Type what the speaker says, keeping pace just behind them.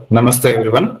Namaste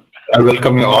everyone. I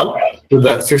welcome you all to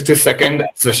the 62nd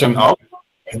session of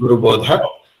GURUBODHA.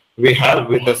 We have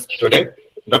with us today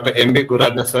Dr. M.B.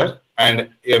 Guradha sir and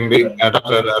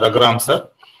Dr. Raghuram sir.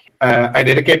 I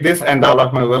dedicate this and all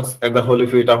of my works at the holy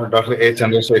feet of Dr. A.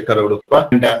 Chandrasekhar Uduppa.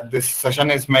 And this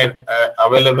session is made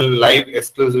available live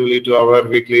exclusively to our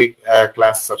weekly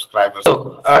class subscribers.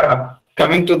 So,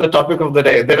 coming to the topic of the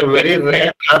day, there are very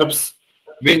rare herbs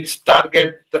which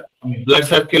target the blood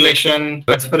circulation,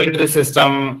 respiratory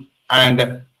system,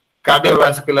 and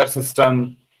cardiovascular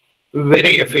system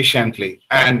very efficiently.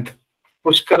 And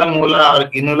Pushkaramula or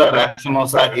Inula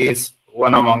racemosa is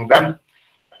one among them.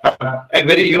 A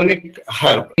very unique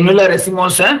herb. Inula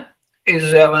racemosa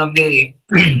is one of the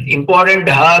important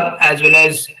herb as well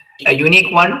as a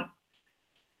unique one.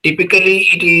 Typically,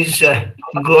 it is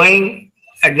growing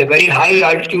at the very high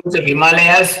altitudes of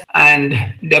Himalayas, and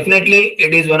definitely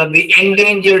it is one of the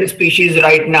endangered species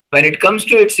right now. When it comes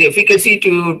to its efficacy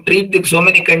to treat so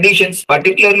many conditions,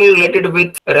 particularly related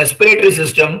with respiratory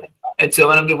system, it's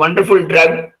one of the wonderful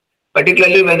drug,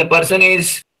 particularly when the person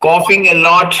is coughing a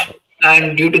lot,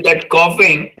 and due to that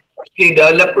coughing, he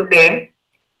developed a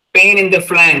pain in the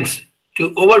flanks.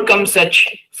 To overcome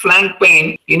such flank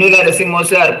pain, Inula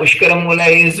racemosa or Pushkaramula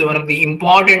is one of the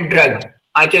important drugs.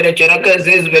 Acharya Charaka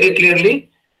says very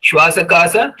clearly,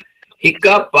 Shwasakasa,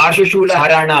 Hikka, Parshashula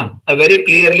Haranam. Very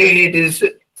clearly, it is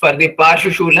for the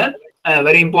Parshashula, a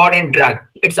very important drug.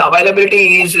 Its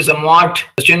availability is somewhat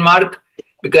question mark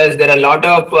because there are a lot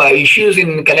of issues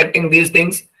in collecting these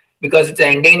things because it's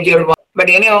an endangered one. But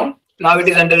anyhow, now it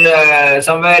is under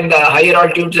somewhere in the higher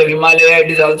altitudes of Himalaya.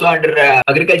 It is also under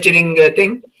agriculturing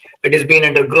thing. It is being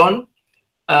undergrown,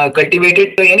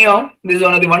 cultivated. So anyhow, this is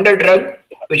one of the wonder drug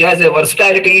which has a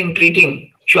versatility in treating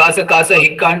Shwasakasa,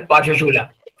 Hikka and Parshashula,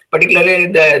 particularly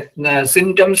the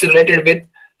symptoms related with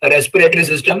the respiratory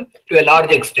system to a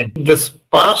large extent. This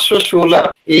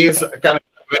Parshashula is kind of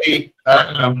very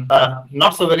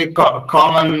not so very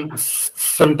common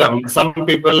symptom. Some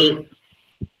people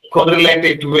correlate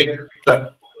it with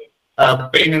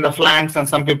pain in the flanks, and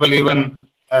some people even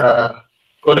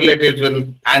correlate it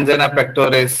with angina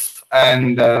pectoris.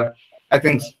 And I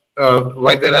think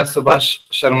Vaidya Subhash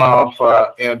Sharma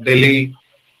of Delhi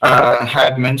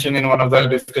had mentioned in one of the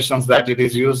discussions that it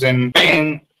is used in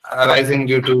pain arising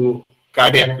due to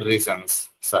cardiac reasons.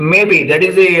 So maybe that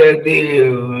is the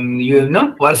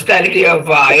versatility of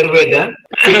Ayurveda.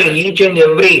 Each and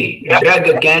every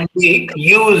drug can be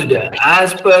used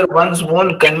as per one's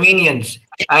own convenience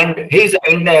and his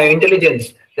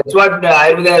intelligence. That's what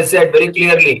Ayurveda has said very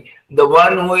clearly. The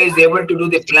one who is able to do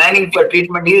the planning for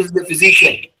treatment is the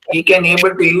physician. He can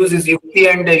able to use his yukti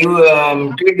and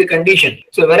treat the condition.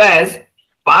 So whereas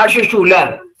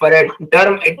Parshashula, for a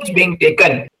term it is being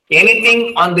taken,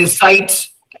 anything on the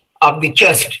sides of the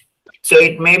chest. So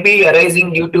it may be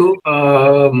arising due to,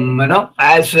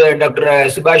 as Dr.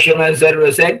 Subhash Sharma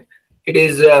sir said, it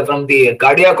is from the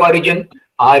cardiac origin,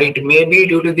 or it may be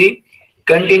due to the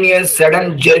continuous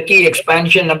sudden jerky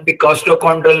expansion of the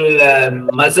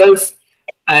costochondral muscles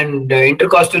and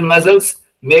intercostal muscles.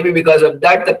 Maybe because of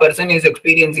that, the person is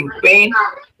experiencing pain.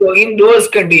 So in those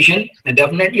conditions,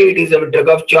 definitely it is a drug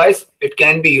of choice. It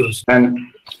can be used. And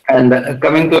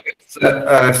coming to its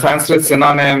Sanskrit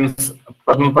synonyms,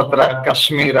 Padmapatra,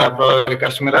 Kashmira. Probably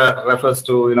Kashmira refers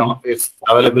to its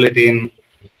availability in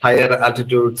higher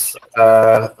altitudes.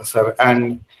 Sir,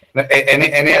 and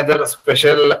any other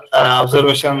special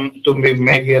observation to be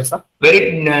made here, sir?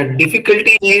 Very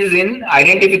difficulty is in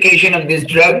identification of this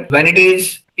drug when it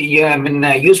is.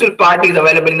 Useful part is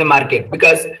available in the market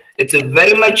because it's a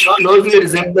very much closely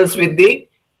resembles with the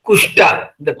kushta,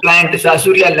 the plant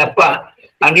Sasuria lappa,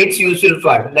 and its useful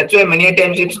part. That's why many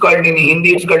times it's called in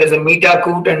Hindi, it's called as a mita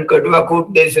koot and katua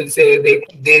koot. They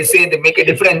say they make a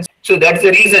difference. So that's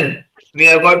the reason we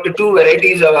have got two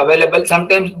varieties of available.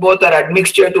 Sometimes both are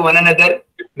admixture to one another,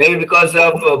 maybe because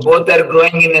of both are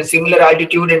growing in a similar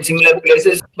altitude and similar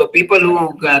places. But people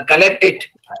who collect it,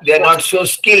 they are not so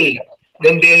skilled.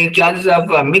 Then there is chances of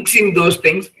mixing those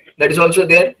things. That is also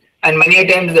there. And many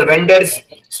times the vendors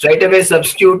straight away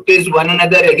substitute this one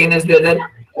another against the other.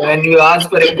 When you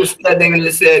ask for a pushka, they will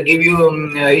give you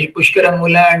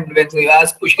Pushkaramula, and when you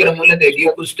ask Pushkaramula, they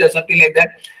give pushka, something like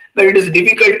that. But it is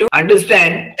difficult to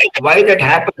understand why that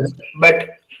happens.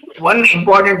 But one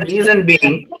important reason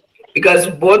being, because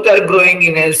both are growing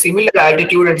in a similar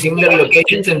altitude and similar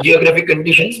locations and geographic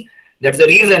conditions, that's the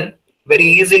reason very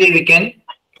easily we can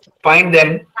find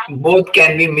them. Both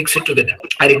can be mixed together,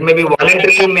 or it may be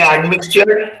voluntarily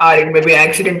admixture, or it may be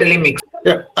accidentally mixed.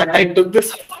 Yeah, I took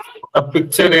this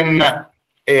picture in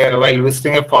while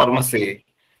visiting a pharmacy.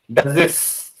 Does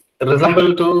this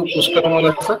resemble to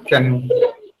Pushkaramula, sir?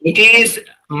 It is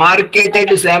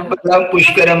marketed sample of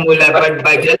Pushkaramula, but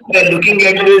by just by looking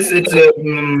at this, it's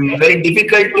very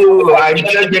difficult to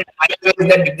adjudge and finalize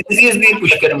that this is the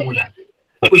Pushkaramula.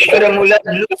 Pushkaramula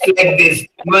looks like this.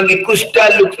 Even the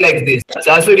Kushta looks like this.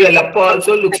 Sasuriya Lappa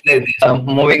also looks like this.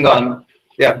 Moving on.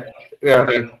 Yeah.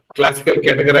 Classical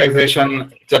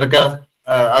categorization, Charaka,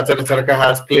 Acharya Charaka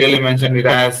has clearly mentioned it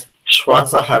as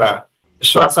Shwasahara.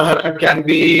 Shwasahara can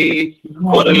be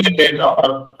correlated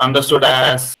or understood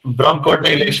as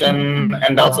bronchodilation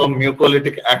and also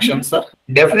mucolytic action, sir.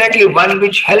 Definitely one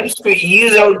which helps to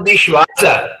ease out the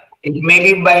Shwasa. It may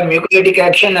be by mucolytic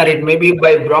action, or it may be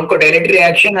by bronchodilatory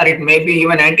action, or it may be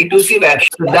even antitussive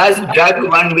action. So that's drug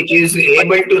one which is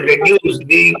able to reduce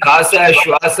the Khasa,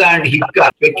 Shwasa and Hikka,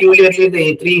 peculiarly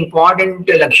the three important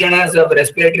lakshanas of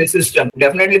respiratory system.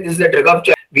 Definitely this is a drug of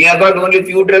choice. We have got only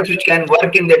few drugs which can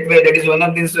work in that way. That is one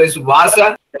of these is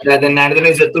Vasa, then another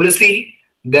is Tulsi,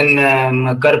 then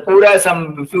Karpura,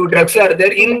 some few drugs are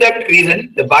there in that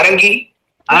region, the Barangi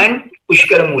and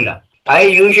Pushkaramula. I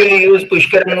usually use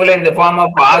Pushkaramula in the form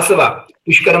of Asava,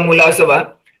 Pushkaramula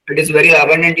Asava. It is very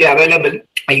abundantly available.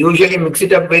 I usually mix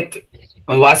it up with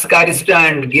Vascarista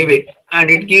and give it,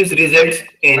 and it gives results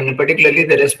in particularly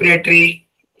the respiratory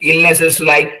illnesses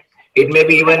like it may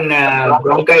be even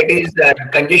bronchitis,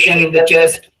 congestion in the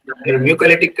chest,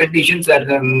 mucolytic conditions,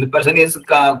 the person is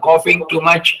coughing too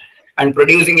much and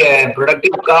producing a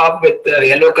productive cough with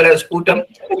yellow color sputum.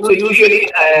 So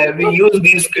usually we use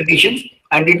these conditions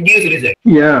and it gives results.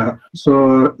 Yeah,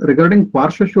 so regarding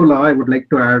Parshva Shula, I would like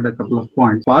to add a couple of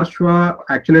points. Parshva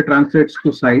actually translates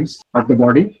to sides of the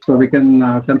body. So we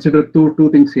can consider two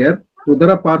things here,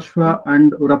 Udara Parshva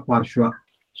and Ura Parshva.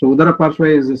 So Udara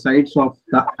Parshva is the sides of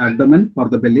the abdomen or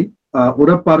the belly.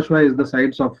 Ura Parshva is the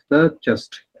sides of the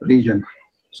chest region.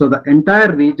 So the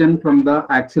entire region from the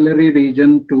axillary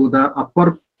region to the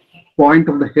upper point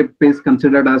of the hip is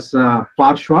considered as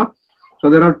Parshva. So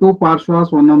there are two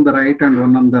Parshvas, one on the right and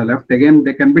one on the left. Again,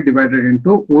 they can be divided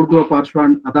into Urdhva Parshva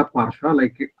and Adha Parshva,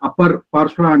 like upper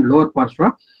Parshva and lower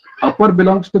Parshva. Upper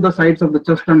belongs to the sides of the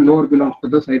chest and lower belongs to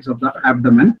the sides of the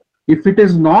abdomen. If it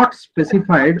is not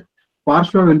specified,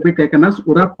 Parshva will be taken as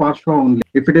Ura Parshva only.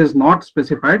 If it is not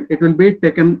specified, it will be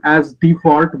taken as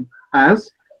default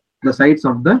as the sides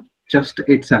of the chest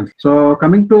itself. So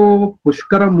coming to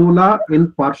Pushkaramula in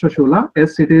Parshva Shula,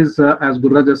 yes, it is as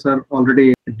Guruji sir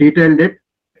already detailed it.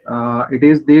 It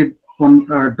is the one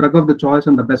drug of the choice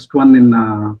and the best one in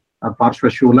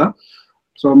Parshva Shula.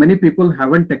 So many people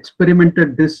haven't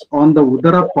experimented this on the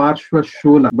Udara Parshva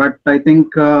Shula, but I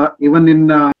think even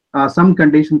in some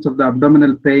conditions of the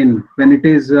abdominal pain, when it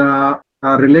is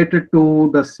related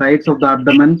to the sides of the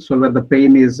abdomen, so where the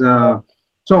pain is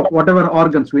so whatever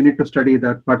organs, we need to study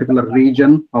that particular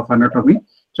region of anatomy.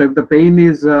 So if the pain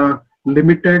is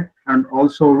limited and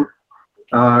also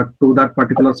to that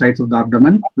particular sides of the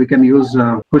abdomen, we can use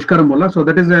Pushkaramula. So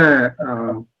that is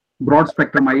a broad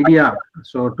spectrum idea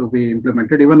so to be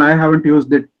implemented. Even I haven't used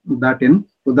that in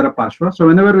Udara Parshva. So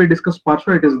whenever we discuss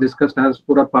Parshva, it is discussed as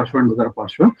Ura Parshva and Udara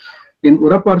Parshva. In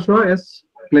Ura Parshva, yes,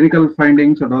 clinical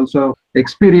findings and also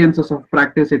experiences of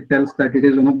practice, it tells that it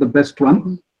is one of the best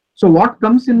one. So what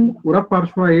comes in Ura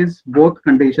Parshva is both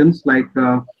conditions like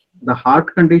the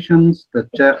heart conditions, the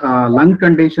lung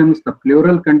conditions, the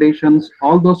pleural conditions,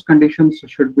 all those conditions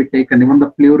should be taken. Even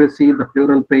the pleurisy, the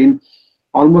pleural pain,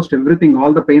 almost everything,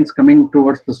 all the pains coming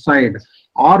towards the side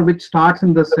or which starts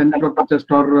in the center of the chest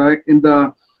or in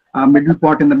the middle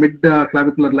part in the mid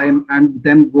clavicular line and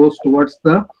then goes towards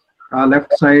the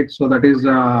left side, so that is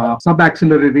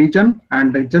subaxillary region,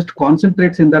 and it just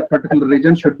concentrates in that particular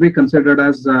region, should be considered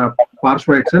as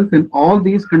Parshva itself. In all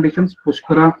these conditions,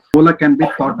 Pushkaramula can be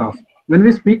thought of. When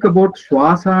we speak about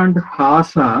Shwasa and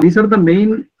Khasa, these are the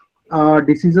main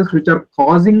diseases which are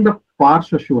causing the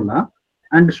Parshva Shula,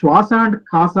 and Shwasa and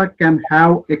Khasa can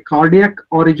have a cardiac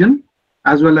origin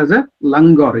as well as a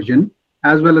lung origin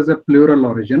as well as a pleural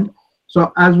origin,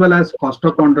 so as well as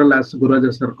costochondral, as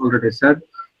Guruji sir already said,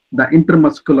 the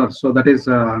intermuscular, so that is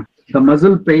the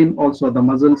muscle pain, also the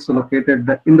muscles located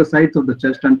in the sides of the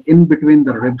chest and in between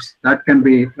the ribs, that can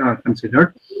be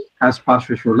considered as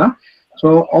Parshva Shula.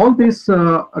 So all these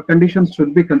conditions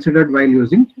should be considered while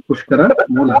using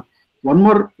Pushkaramula. One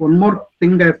more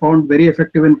thing I found very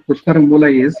effective in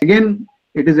Pushkaramula is, again,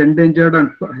 it is endangered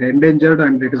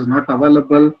and it is not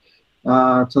available.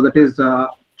 So that is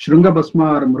Shrunga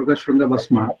Basma or Mruga Shrunga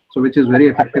Basma, so which is very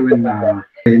effective in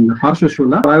Parshva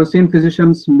Shula. I have seen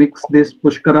physicians mix this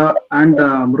Pushkara and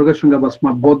Mruga Shrunga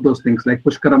Basma, both those things like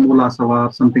Pushkaramula Sava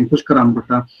or something,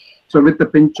 Pushkaramula. So with a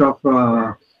pinch of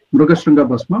Mrugashringa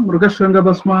Bhasma. Mrugashringa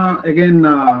Bhasma, again,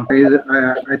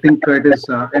 I think it is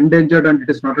endangered and it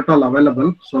is not at all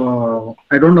available. So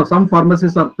I don't know. Some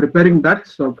pharmacies are preparing that.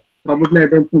 So probably I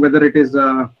don't know whether it is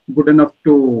good enough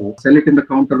to sell it in the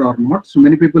counter or not. So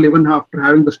many people, even after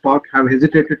having the stock, have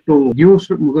hesitated to use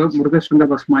Mrugashringa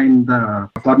Bhasma in the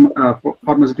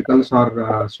pharmaceuticals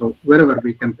or so wherever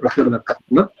we can procure that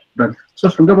particular drug. So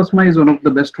Shringa Bhasma is one of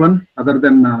the best one other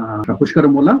than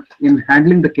Pushkaramula in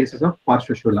handling the cases of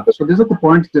Parshvashula. So these are the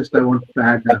points just I want to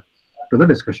add to the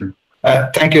discussion.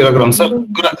 Thank you, Raghuram sir.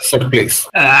 Gurubodha sir, please.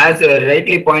 As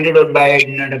rightly pointed out by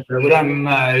the program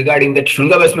regarding that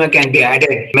Shringa Bhasma can be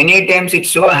added. Many times it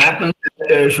so happens that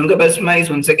Shringa Bhasma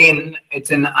is once again, it's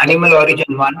an animal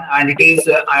origin one and it is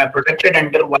protected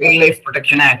under Wildlife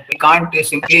Protection Act. We can't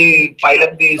simply pile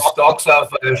up the stocks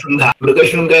of Shringa.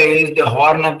 Mrugashringa is the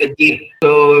horn of the deer.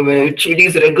 So it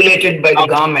is regulated by the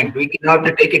government. We cannot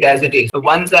take it as it is. So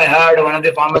once I heard one of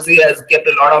the pharmacy has kept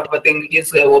a lot of things which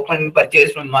is open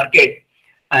purchase from market.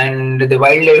 And the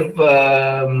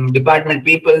wildlife department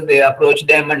people, they approached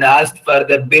them and asked for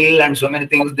the bill and so many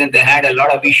things. Then they had a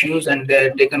lot of issues and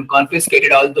they taken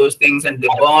confiscated all those things and they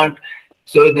burnt.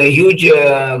 So the huge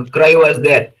cry was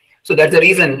there. So that's the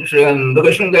reason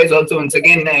Mrugashringa is also once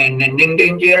again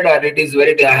endangered or it is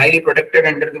very highly protected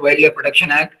under the Wildlife Protection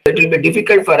Act. It will be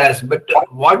difficult for us. But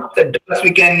what the drugs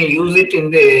we can use it in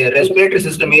the respiratory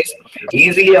system is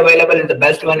easily available. And the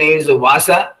best one is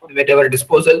Vasa at our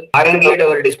disposal. Arangi at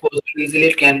our disposal easily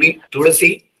it can be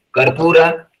Tulasi,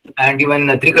 Karpura and even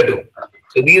Trikatu.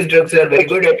 So these drugs are very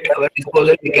good at our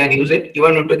disposal. We can use it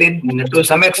even to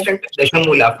some extent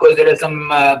Dashamula. Of course, there are some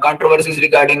controversies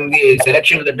regarding the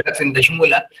selection of the drugs in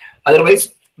Dashamula. Otherwise,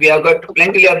 we have got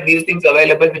plenty of these things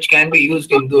available which can be used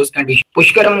in those conditions.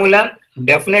 Pushkaramula,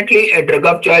 definitely a drug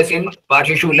of choice in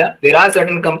Parshvashula. There are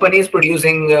certain companies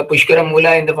producing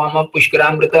Pushkaramula in the form of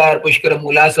Pushkaramrita or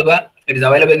Pushkaramula Sava. It is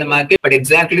available in the market, but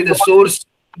exactly the source,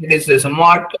 it is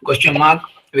somewhat question mark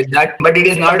with that, but it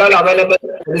is not all available.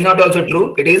 It is not also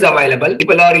true. It is available.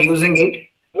 People are using it.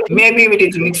 Maybe it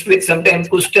is mixed with sometimes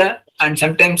Kusta and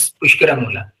sometimes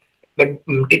Pushkaramula. But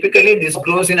typically this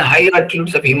grows in high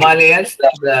altitudes of Himalayas,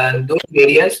 those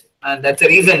areas. And that's the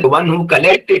reason the one who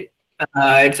collects it,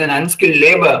 it's an unskilled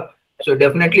labor. So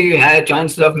definitely you have a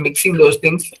chance of mixing those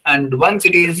things. And once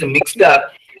it is mixed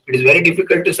up, it is very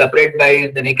difficult to separate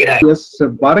by the naked eye. Yes,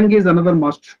 Barangi is another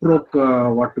masterstroke,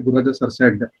 what Guruji sir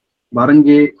said.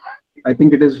 Barangi, I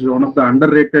think it is one of the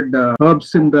underrated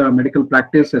herbs in the medical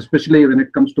practice, especially when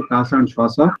it comes to Kasa and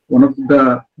Shwasa. One of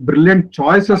the brilliant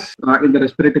choices in the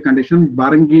respiratory condition.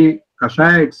 Barangi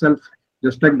Kashaya itself,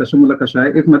 just like Dashamula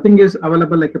Kashaya. If nothing is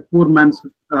available like a poor man's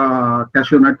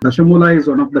cashew nut, Dashamula is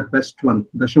one of the best one.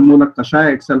 Dashamula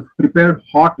Kashaya itself, prepared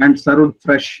hot and served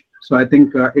fresh. So I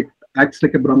think it acts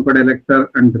like a bronchodilator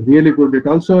and really good. It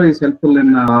also is helpful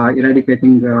in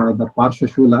eradicating the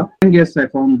Parshvashula. And yes, I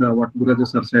found what Guruji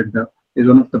sir said is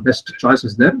one of the best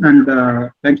choices there.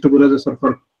 And thanks to Guruji sir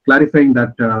for clarifying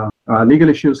that legal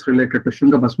issues related to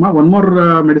Shringa Bhasma. One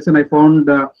more medicine I found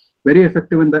very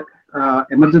effective in the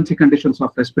emergency conditions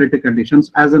of respiratory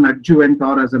conditions as an adjuvant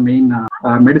or as a main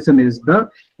medicine is the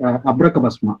Abraka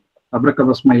Bhasma. Abraka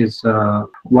Bhasma is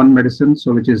one medicine,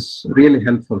 so which is really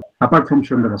helpful apart from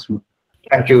Shringa Bhasma.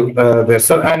 Thank you, there,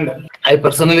 sir. And I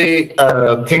personally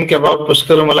think about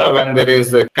Pushkaramula when there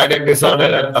is a cardiac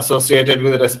disorder associated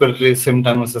with respiratory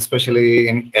symptoms, especially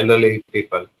in elderly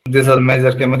people. These are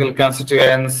major chemical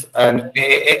constituents. And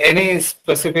any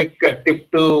specific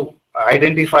tip to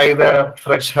identify the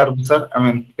fresh herbs, sir? I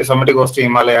mean, if somebody goes to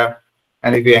Himalaya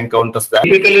and if he encounters that.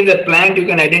 Typically, the plant you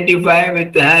can identify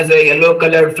with has a yellow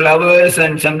colored flowers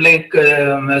and some like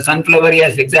sunflower.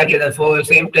 Yes, exactly the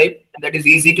same type. That is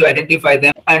easy to identify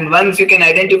them. And once you can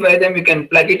identify them, you can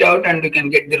pluck it out and you can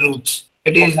get the roots.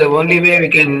 It is the only way we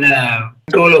can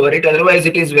control over it. Otherwise,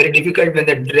 it is very difficult when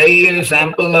the dry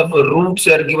sample of roots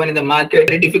are given in the market.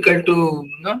 Very difficult to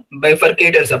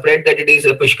bifurcate or separate that it is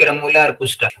a Pushkaramula or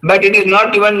Kusta. But it is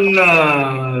not even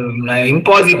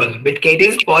impossible. It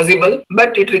is possible,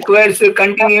 but it requires a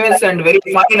continuous and very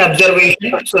fine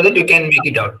observation so that you can make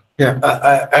it out.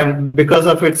 Yeah, and because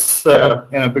of its,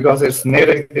 because it's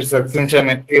near its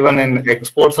extension, even in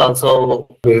exports also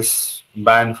is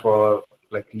banned for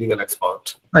like legal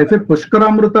export. I think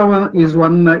Pushkaramrita is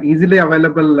one easily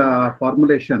available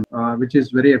formulation, which is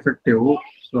very effective.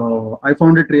 So I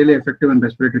found it really effective in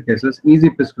respiratory cases. Easy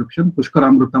prescription,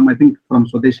 Pushkaramrutam, I think from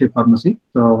Swadeshi Pharmacy.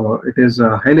 So it is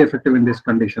highly effective in these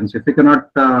conditions. If you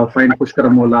cannot find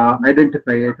Pushkaramula,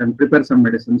 identify it and prepare some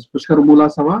medicines.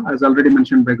 Pushkaramula Sava, as already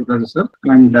mentioned by Guruji sir,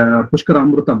 and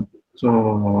Pushkaramrutam.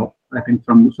 So I think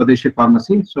from Swadeshi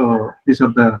Pharmacy. So these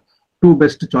are the two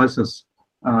best choices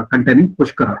containing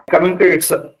Pushkara. Coming to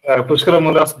its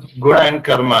Pushkaramula's Guna and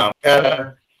Karma,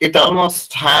 it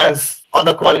almost has all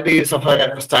the qualities of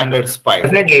a standard spice.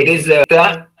 Definitely, it is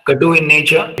Katu in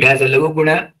nature. It has a Lagu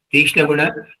Guna, Tikshna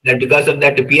Guna. That because of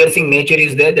that piercing nature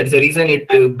is there. That's the reason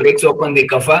it breaks open the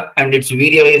Kapha, and its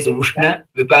Virya is Ushna,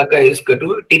 Vipaka is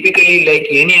Katu. Typically, like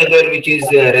any other which is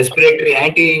respiratory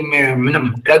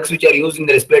drugs which are used in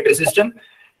the respiratory system,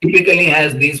 typically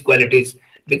has these qualities.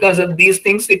 Because of these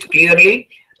things, it clearly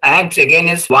acts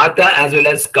against Vata as well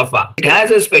as Kapha. It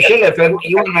has a special effect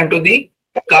even onto the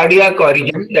cardiac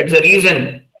origin. That's the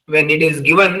reason when it is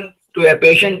given to a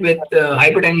patient with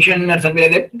hypertension or something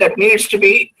like that, that needs to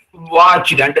be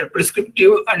watched under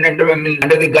prescriptive and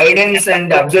under the guidance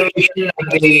and observation of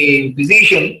the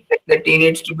physician, that he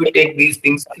needs to take these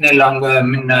things in a longer,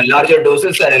 larger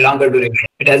doses or a longer duration.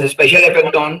 It has a special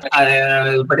effect on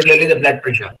particularly the blood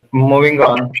pressure. Moving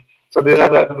on. So these are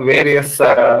the various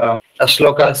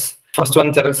shlokas. First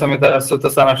one, Charak Samhita,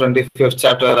 Sutasana 25th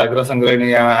chapter, Agra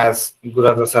Sangraniya, as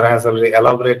Guru Sir has already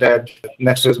elaborated.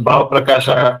 Next is Bhava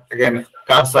Prakasha, again,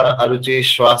 Kasa, Aruchi,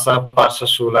 Shwasa, Parsha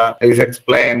Shula is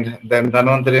explained. Then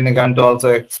Dhanvantari Nigantu also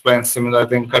explains similar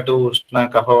thing, Katu, Ushna,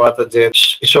 Kapavata, Jet.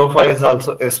 Shofa is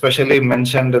also especially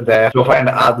mentioned there, Shofa and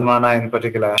Admana in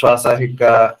particular, Shwasa,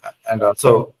 Hika, and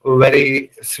also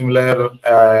very similar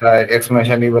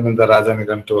explanation even in the Raja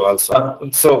Nigantu also.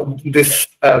 So this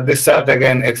chart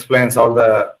again explains all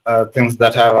the things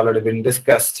that have already been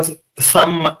discussed.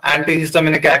 Some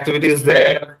antihistaminic activities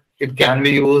there. It can be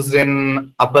used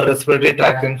in upper respiratory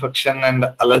tract infection and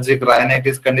allergic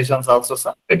rhinitis conditions also,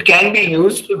 sir. It can be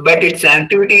used, but its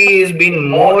activity is being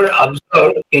more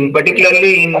observed in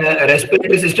particularly in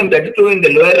respiratory system, that too in the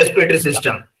lower respiratory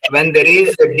system. When there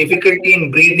is a difficulty in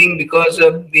breathing because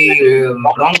of the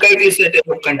bronchitis type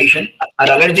of condition or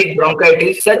allergic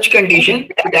bronchitis, such condition,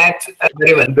 it acts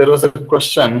very well. There was a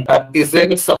question, is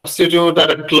there a substitute or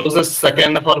a closest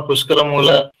second for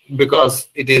Pushkaramula because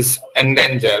it is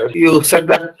endangered? You said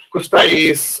that Kushta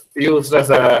is used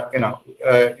as a,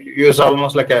 used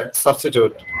almost like a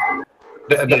substitute.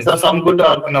 Does that sound good,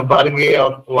 or Baringi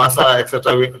or Vasa,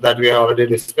 etc., that we have already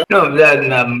discussed? No,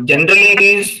 generally it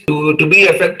is to be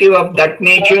effective of that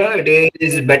nature, it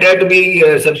is better to be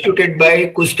substituted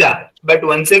by Kushta. But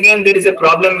once again, there is a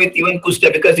problem with even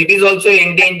Kushta because it is also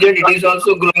endangered, it is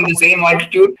also growing the same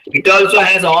altitude. It also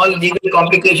has all legal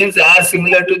complications as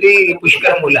similar to the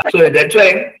Pushkaramula. So that's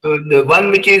why the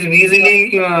one which is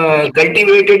easily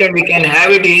cultivated and we can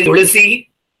have it is Tulasi,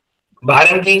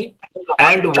 Bharangi,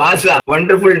 and Vasa.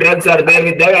 Wonderful drugs are there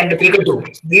with that, and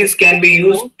Pikatu. These can be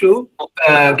used to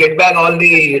get back all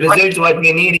the results what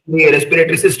we need in the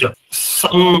respiratory system.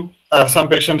 Some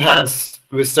patient has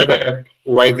visited a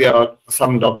Vaidya or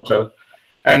some doctor,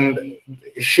 and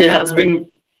she has been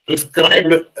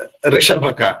prescribed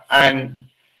Rishabhaka, and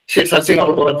she's searching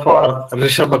all over for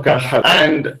Rishabhaka,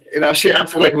 and she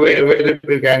asked like where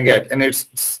we can get, and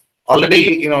it's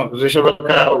already,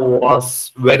 Rishabhaka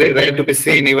was very rare to be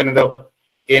seen even in the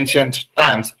ancient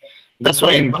times. That's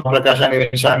why in Prakasha and even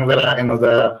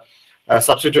Shangara, the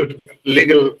substitute,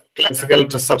 legal classical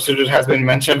substitute has been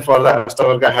mentioned for the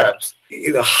Ashtavarga herbs.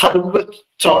 The herb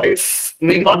choice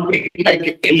need not be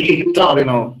like elite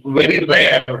or, very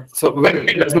rare. So very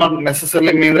rare does not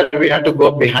necessarily mean that we have to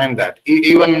go behind that.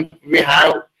 Even we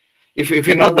have, if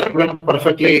you know that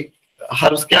perfectly,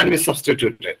 herbs can be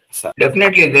substituted. Sir.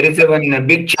 Definitely, there is a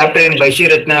big chapter in Baishi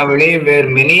Ratnavali where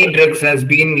many drugs has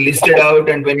been listed out,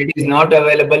 and when it is not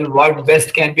available, what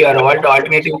best can be or what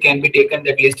alternative can be taken,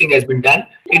 that listing has been done.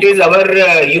 It is our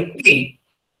yukti,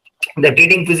 the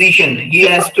treating physician. He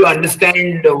has to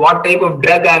understand what type of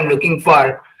drug I am looking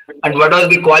for and what are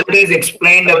the qualities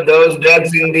explained of those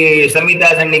drugs in the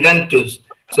Samhitas and Nigantus.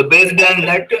 So based on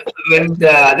that, when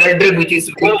the other drug which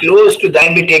is very close to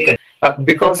that be taken.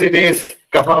 Because it is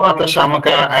Kapavata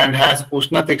Shamaka and has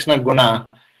Ushna Tikshna Guna,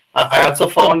 I also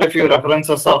found a few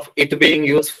references of it being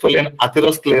useful in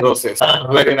atherosclerosis,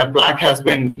 wherein a plaque has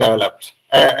been developed.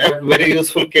 A very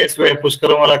useful case where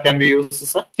Pushkaramula can be used,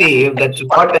 sir? See, that's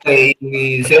what I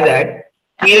say that.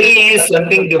 Theory is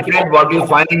something different what you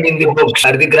find in the books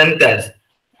or the granthas.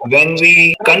 When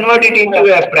we convert it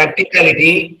into a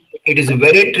practicality, it is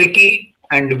very tricky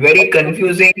and very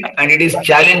confusing, and it is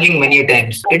challenging many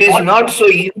times. It is not so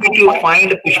easy to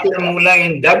find Pushkaramula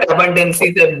in that abundance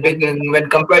when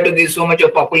compared to this so much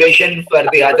of population for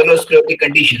the atherosclerotic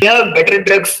condition. We have better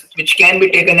drugs which can be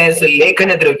taken as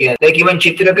Lekhana Dravya. Like even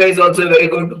Chitraka is also very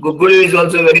good, Gugulu is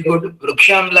also very good,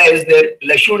 Pushkaramula is there,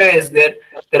 Lashuna is there.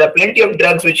 There are plenty of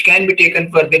drugs which can be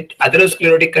taken for the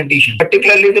atherosclerotic condition.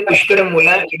 Particularly the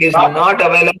Pushkaramula, it is not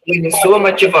available in so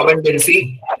much of abundance.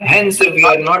 Hence, we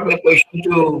are not in a position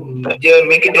to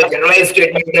make it a generalized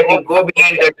statement that you go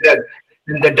behind that drug.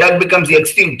 And the drug becomes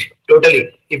extinct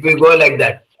totally if we go like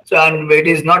that. So, and it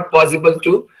is not possible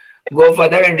to go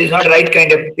further, and it is not right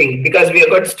kind of thing, because we have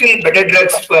got still better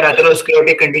drugs for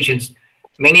atherosclerotic conditions.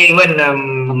 Many even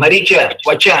Maricha,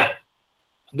 Vacha,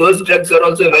 those drugs are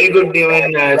also very good.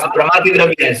 Even Pramati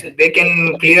Dravyas, they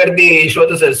can clear the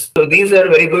Shrotasas. So these are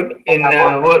very good in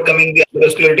overcoming the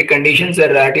atherosclerotic conditions or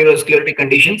arteriosclerotic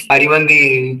conditions, or even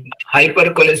the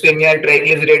hypercholesteremia,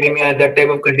 triglyceridemia, that type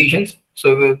of conditions.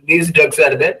 So these drugs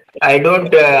are there. I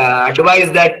don't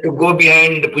advise that to go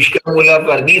behind Pushkaramula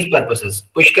for these purposes.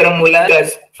 Pushkaramula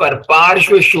is for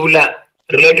Parshva Shula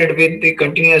related with the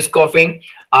continuous coughing,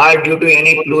 or due to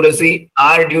any pleurisy,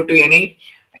 or due to any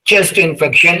chest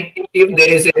infection. If there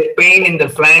is a pain in the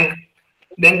flank,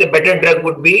 then the better drug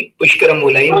would be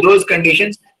Pushkaramula. In those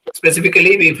conditions,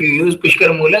 specifically, if you use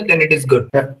Pushkaramula, then it is good.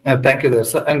 Thank you there,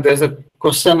 sir. And there's a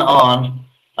question on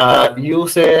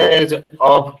usage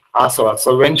of asavas.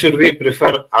 So when should we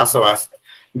prefer asavas?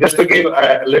 Just to give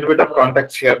a little bit of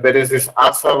context here, there is this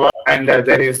asava and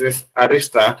there is this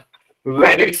arista,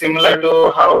 very similar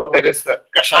to how there is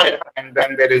kashaya and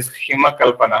then there is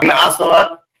himakalpana. In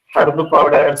asava, herb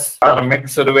powders are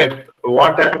mixed with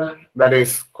water, that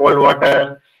is cold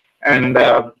water, and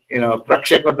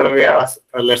praksheka dravyas,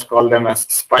 let's call them as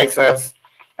spices,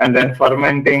 and then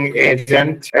fermenting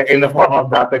agent in the form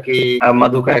of dataki,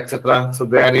 madhuka, etc. So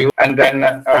they are used, and then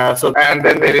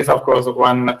there is of course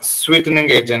one sweetening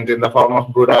agent in the form of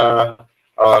gura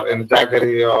or in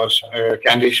jaggery or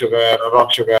candy sugar or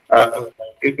rock sugar.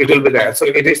 It will be there. So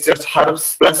it is just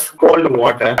herbs plus cold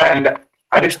water, and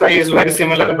arista is very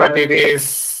similar, but it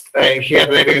is here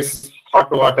there is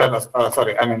hot water.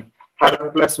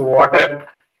 Herb plus water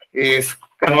is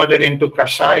converted into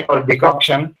kashai or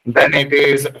decoction. Then it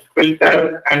is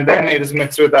filtered, and then it is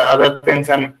mixed with the other things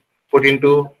and put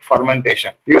into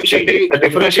fermentation. Usually, the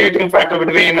differentiating factor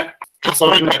between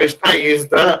asava and arista is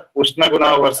the ushna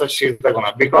guna versus shita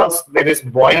guna, because there is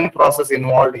boiling process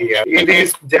involved here. It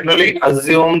is generally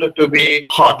assumed to be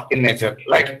hot in nature,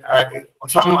 like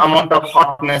some amount of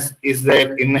hotness is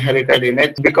there inherited in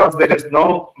it, because there is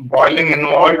no boiling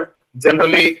involved.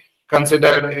 Generally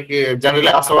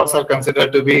asavas are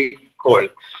considered to be cold,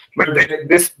 but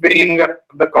this being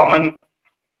the common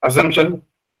assumption,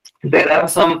 there are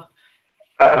some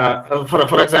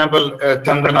for example,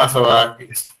 chandana asava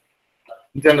is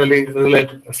generally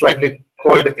slightly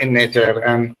cold in nature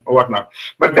and whatnot.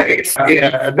 But there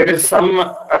is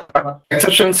some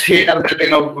exceptions here that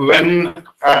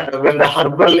when the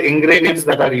herbal ingredients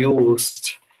that are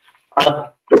used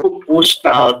are too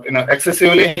ushna,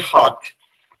 excessively hot,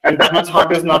 and that much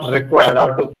hot is not required,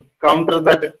 or to counter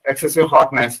that excessive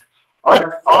hotness,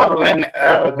 or when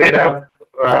there are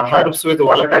herbs with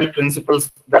volatile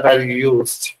principles that are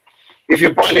used. If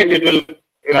you boil it, it will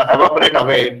evaporate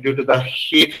away due to the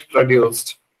heat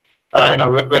produced. When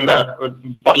the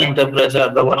boiling temperature,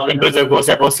 the water temperature goes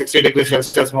above 60 degrees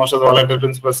Celsius, most of the volatile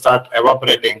principles start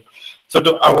evaporating. So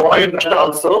to avoid that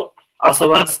also,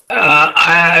 asavas.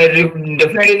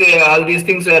 Definitely all these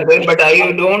things are there, but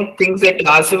I don't think that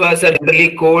asavas are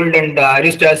generally cold and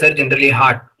aristas are generally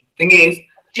hot. Thing is,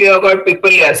 we have got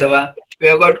Pipali asava, we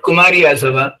have got Kumari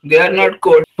asava, they are not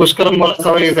cold. Pushkaramula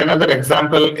asava is another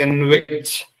example in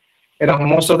which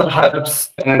most of the herbs,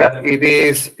 and it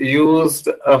is used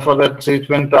for the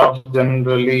treatment of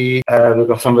generally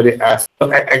because somebody asked.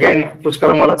 So again,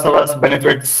 Pushkaramula asava's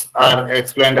benefits are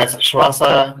explained as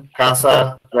Shwasa,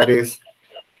 Kasa, that is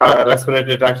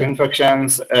respiratory tract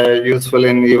infections, useful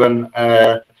in even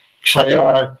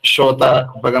Kshaya,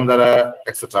 Shota, Bagandhara,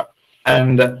 etc.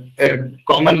 And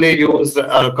commonly used,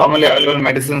 commonly available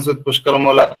medicines with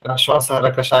Pushkaramula, Shwasa,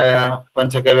 Rakashaya,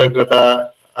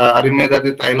 Panchakavyograta,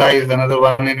 Arimedadi Taila is another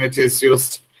one in which is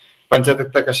used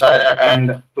Panchatikta Kashaya,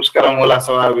 and Pushkaramula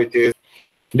asava, which is.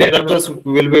 The doctors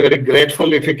will be very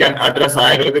grateful if you can address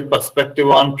Ayurvedic perspective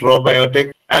on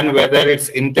probiotic and whether its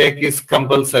intake is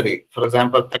compulsory. For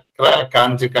example, Takra,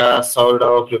 Kanjika,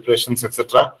 sourdough preparations,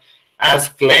 etc., as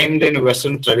claimed in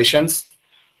Western traditions.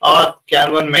 Or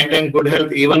can one maintain good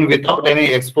health even without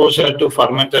any exposure to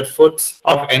fermented foods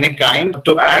of any kind?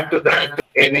 To add to that,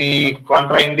 any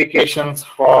contraindications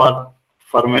for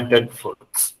fermented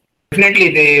foods? Definitely,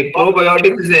 the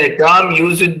probiotics is a term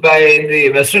used by the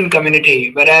Western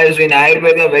community, whereas in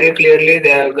Ayurveda, very clearly they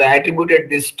have attributed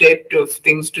this type of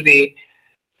things to the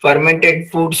fermented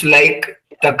foods like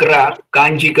takra,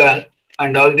 kanjika,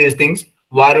 and all these things.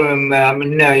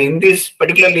 In this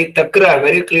particularly takra,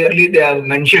 very clearly they have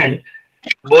mentioned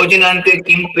Bhojanante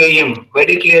Kim Peyam,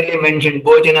 very clearly mentioned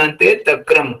Bhojanante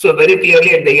Takram. So very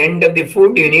clearly at the end of the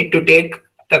food you need to take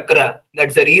takra.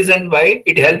 That's the reason why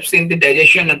it helps in the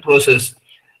digestion process,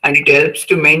 and it helps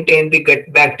to maintain the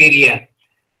gut bacteria,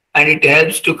 and it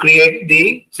helps to create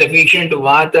the sufficient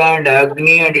vata and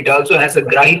agni, and it also has a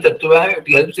grahi tattva. It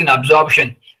helps in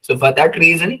absorption. So for that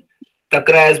reason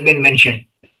takra has been mentioned,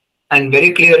 and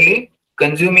very clearly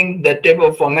consuming that type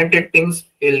of fermented things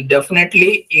will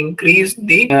definitely increase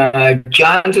the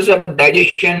chances of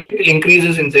digestion. It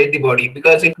increases inside the body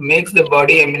because it makes the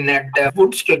body,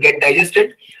 foods to get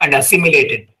digested and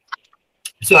assimilated.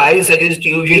 So I suggest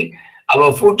usually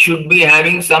our food should be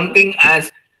having something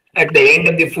as at the end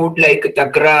of the food like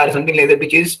takra or something like that,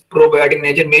 which is probiotic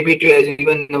nature. Maybe it has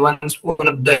even 1 spoon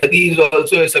of dadi is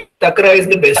also. Takra is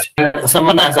the best.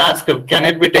 Someone has asked, can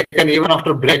it be taken even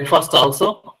after breakfast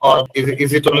also, or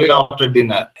is it only after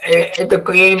dinner?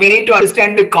 We need to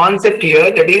understand the concept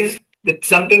here. That is, that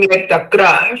something like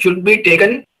takra should be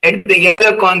taken at the end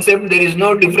of the concept. There is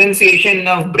no differentiation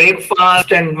of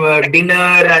breakfast and dinner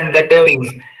and that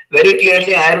things. Very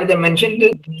clearly, Ayurveda mentioned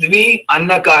Dvi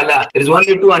Annakala. There is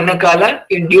only 2 Annakala.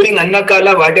 During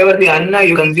Annakala, whatever the Anna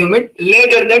you consume it,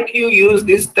 later that you use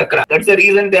this takra. That's the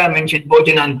reason they have mentioned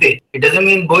Bhojanante. It doesn't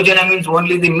mean Bhojana means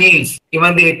only the meals.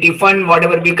 Even the tiffin,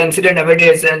 whatever we consider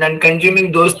nowadays, and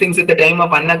consuming those things at the time of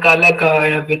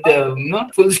Annakala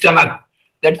with full stomach.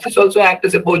 That is also act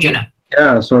as a Bhojana.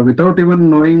 Yeah, so without even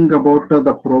knowing about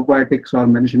the probiotics or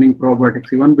mentioning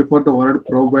probiotics, even before the word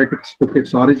probiotics took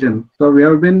its origin, so we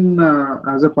have been,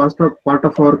 as a part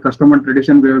of our custom and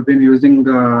tradition, we have been using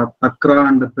takra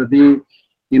and pradi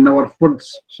in our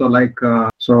foods. So like,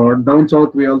 so down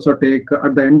south, we also take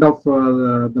at the end of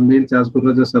the meals, as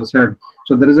Guruji sir said.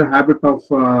 So there is a habit of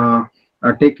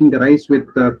taking the rice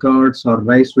with curds or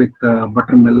rice with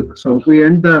buttermilk. So we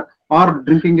end or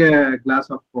drinking a glass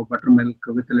of buttermilk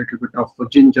with a little bit of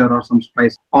ginger or some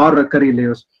spice or curry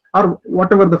leaves or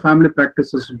whatever the family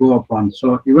practices go upon.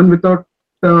 So even without,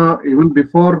 even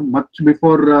before, much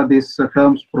before these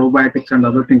terms probiotics and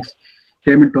other things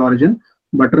came into origin,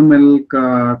 buttermilk,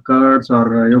 curds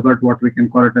or yogurt, what we can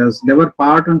call it as, they were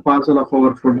part and parcel of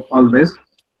our food always.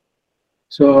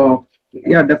 So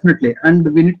yeah, definitely. And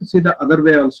we need to see the other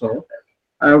way also.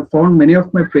 I have found many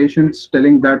of my patients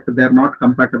telling that they're not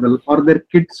compatible or their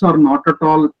kids are not at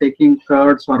all taking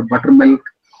curds or buttermilk,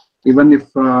 even if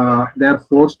they are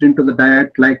forced into the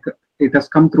diet, like it has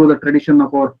come through the tradition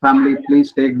of our family,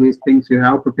 please take these things, you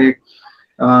have to take.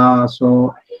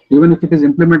 So even if it is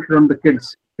implemented on the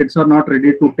kids are not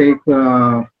ready to take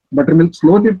buttermilk.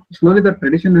 Slowly the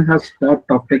tradition has stopped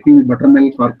of taking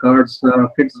buttermilk or curds.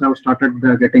 Kids have started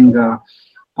getting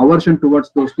aversion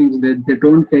towards those things. They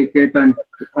don't take it, and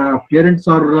parents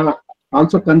are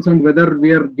also concerned whether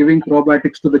we are giving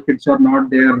probiotics to the kids or not.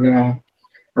 They are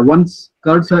once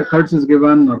curds is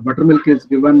given or buttermilk is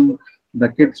given, the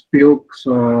kids puke.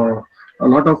 So a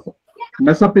lot of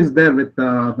mess up is there with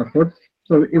the food.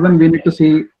 So even we need to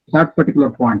see that particular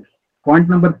point. Point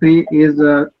number 3 is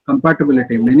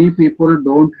compatibility. Many people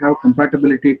don't have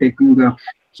compatibility taking the.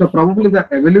 So probably the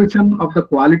evolution of the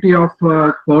quality of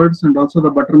curds and also the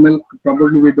buttermilk,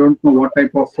 probably we don't know what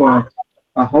type of,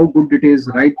 how good it is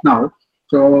right now.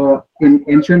 So in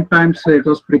ancient times, it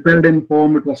was prepared in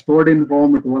home, it was stored in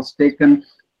home, it was taken.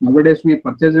 Nowadays, we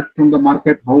purchase it from the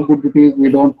market. How good it is,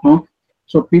 we don't know.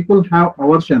 So people have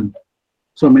aversion.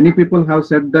 So many people have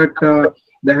said that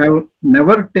they have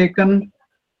never taken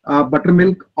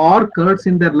buttermilk or curds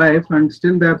in their life and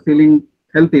still they are feeling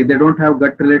healthy. They don't have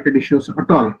gut related issues at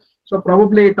all. So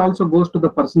probably it also goes to the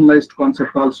personalized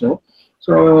concept also.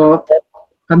 So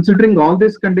considering all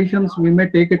these conditions, we may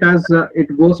take it as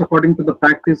it goes according to the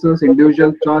practices,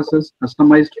 individual choices,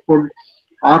 customized food,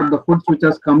 or the foods which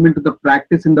has come into the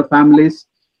practice in the families,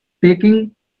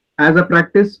 taking as a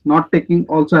practice, not taking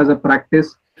also as a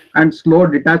practice, and slow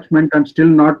detachment and still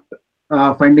not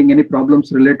finding any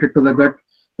problems related to the gut.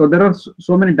 So there are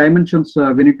so many dimensions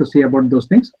we need to see about those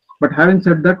things. But having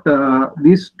said that,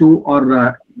 these two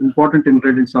are important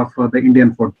ingredients of the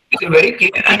Indian food. It's very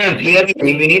clearly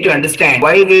we need to understand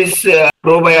why this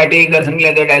probiotic or something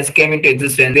like that has came into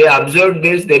existence. They observed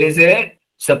this. There is a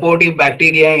supportive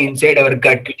bacteria inside our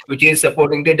gut, which is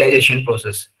supporting the digestion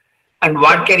process. And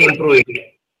what can improve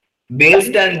it?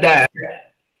 Based on that,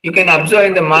 you can observe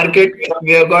in the market,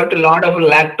 we have got a lot of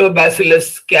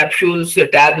lactobacillus capsules,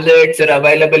 tablets are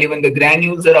available, even the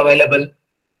granules are available.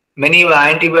 Many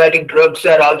antibiotic drugs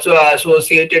are also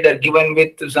associated or given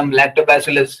with some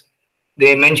lactobacillus.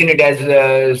 They mention it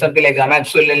as something like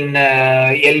Amaxolin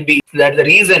LB. That's the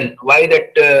reason why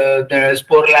that the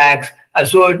Sporlax.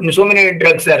 So many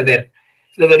drugs are there.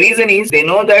 So the reason is they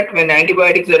know that when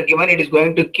antibiotics are given, it is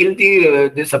going to kill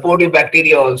the supportive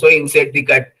bacteria also inside the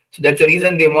gut. So that's the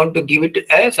reason they want to give it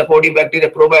a supportive bacteria,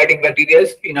 probiotic bacteria,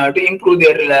 in order to improve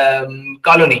their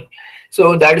colony.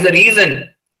 So that is the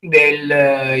reason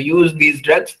they'll use these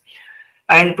drugs.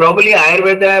 And probably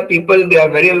Ayurveda people, they are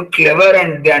very clever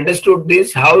and they understood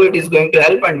this, how it is going to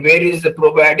help and where is the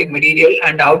probiotic material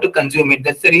and how to consume it.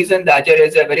 That's the reason the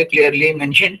acharyas are very clearly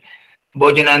mentioned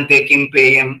Bhojanante Kim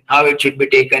Peyam, how it should be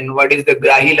taken, what is the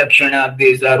Grahi Lakshana of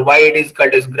this, or why it is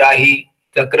called as Grahi,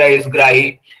 Takra is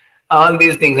Grahi, all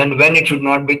these things, and when it should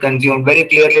not be consumed. Very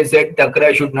clearly said,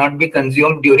 Takra should not be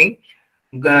consumed during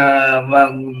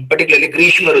particularly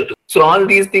Grishma Ritu. So all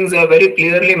these things are very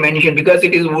clearly mentioned because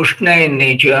it is Ushna in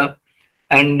nature,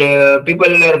 and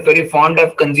people are very fond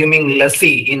of consuming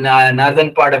lassi in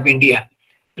northern part of India.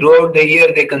 Throughout the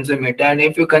year they consume it, and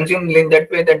if you consume in that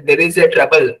way, that there is a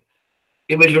trouble.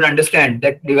 People should understand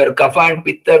that your kapha and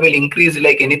pitta will increase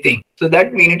like anything. So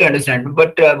that we need to understand.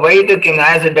 But why the king,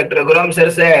 as Dr. Guram sir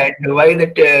said, why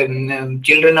that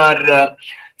children are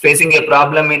facing a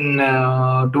problem in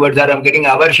towards or getting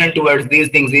aversion towards these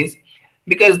things is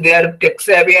because they are tech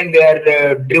savvy and they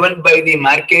are driven by the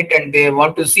market and they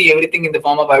want to see everything in the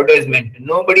form of advertisement.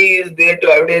 Nobody is there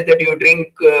to advertise that you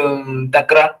drink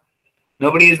takra.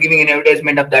 Nobody is giving an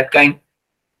advertisement of that kind.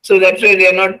 So that's why they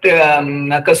are not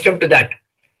accustomed to that.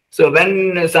 So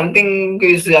when something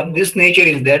is of this nature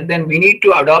is there, then we need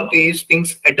to adopt these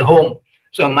things at home.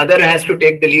 So a mother has to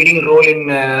take the leading role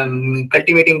in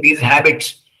cultivating these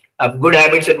habits of good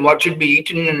habits and what should be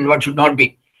eaten and what should not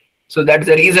be. So that's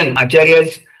the reason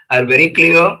acharyas are very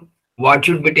clear what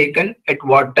should be taken at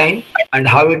what time and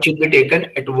how it should be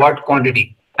taken at what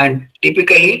quantity. And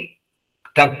typically,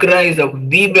 takra is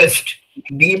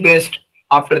the best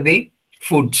after the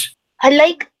foods. I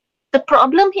like the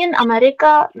problem in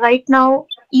America right now.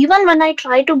 Even when I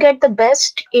try to get the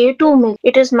best A2 milk,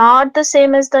 it is not the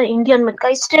same as the Indian milk.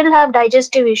 I still have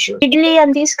digestive issues. Idli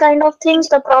and these kind of things,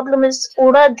 the problem is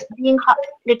urad being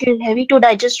little heavy to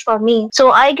digest for me.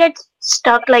 So I get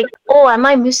stuck like, oh, am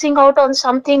I missing out on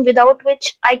something without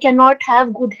which I cannot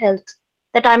have good health?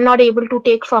 That I'm not able to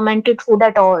take fermented food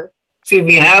at all. See,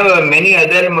 we have many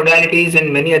other modalities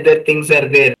and many other things are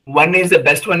there. One is the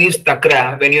best one is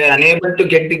takra. When you are unable to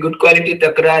get the good quality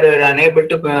takra or unable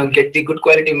to get the good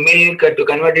quality milk to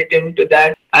convert it into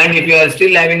that. And if you are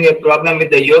still having a problem with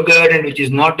the yogurt and which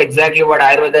is not exactly what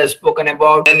Ayurveda has spoken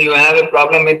about, then you have a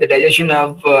problem with the digestion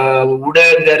of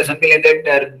udad or something like that,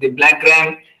 or the black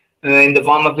gram in the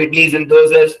form of idlis and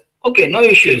dosas. Okay, no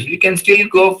issues. You can still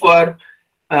go for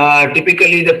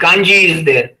typically the kanji is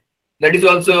there. That is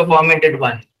also a fermented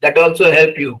one. That also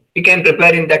help you. You can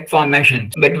prepare in that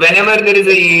formation. But whenever there is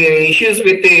issues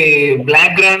with the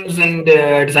black grams and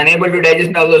it's unable to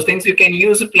digest all those things, you can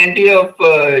use plenty of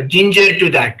ginger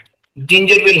to that.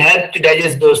 Ginger will help to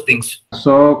digest those things.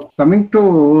 So coming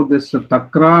to this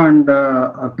takra and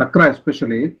takra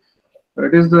especially,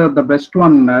 it is the best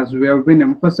one, as we have been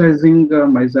emphasizing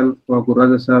myself,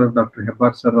 GURUBODHA sir, Dr.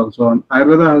 Hebbar sir also. And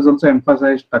Ayurveda has also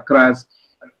emphasized takra as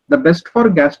the best for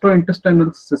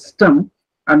gastrointestinal system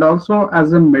and also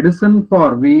as a medicine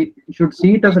for, we should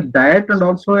see it as a diet and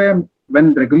also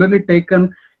when regularly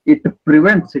taken, it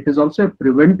prevents, it is also a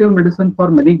preventive medicine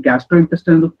for many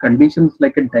gastrointestinal conditions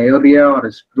like a diarrhea or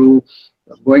a screw,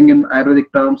 going in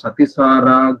Ayurvedic terms,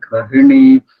 atisara,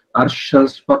 grahini,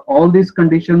 arshas, for all these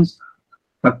conditions,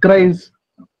 takra is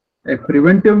a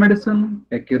preventive medicine,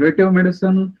 a curative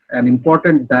medicine, an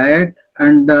important diet,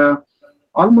 and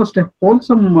almost a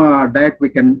wholesome diet we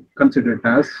can consider it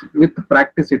as. With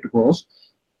practice it goes.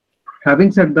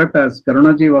 Having said that, as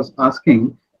Karunaji was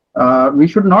asking, we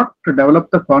should not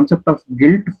develop the concept of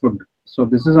guilt food. So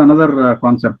this is another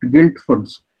concept, guilt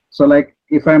foods. So like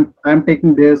if I'm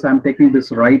taking this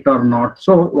right or not.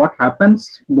 So what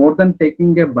happens, more than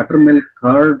taking a buttermilk,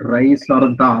 curd, rice or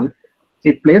a dal,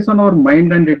 it plays on our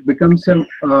mind and it becomes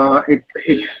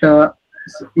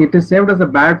it is saved as a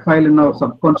bad file in our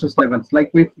subconscious levels.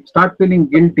 Like we start feeling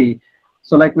guilty.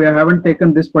 So like we haven't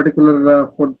taken this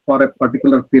particular food for a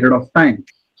particular period of time.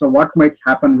 So what might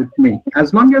happen with me?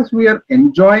 As long as we are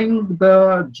enjoying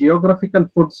the geographical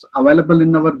foods available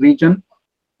in our region,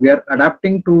 we are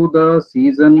adapting to the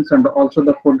seasons and also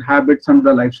the food habits and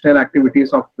the lifestyle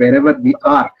activities of wherever we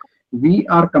are. we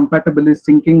are compatibly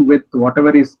syncing with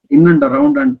whatever is in and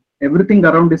around, and everything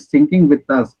around is syncing with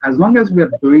us. As long as we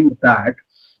are doing that,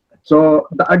 so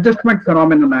the adjustment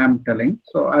phenomenon I am telling.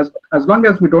 So as long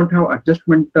as we don't have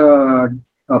adjustment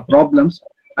problems,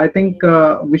 I think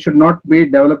we should not be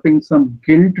developing some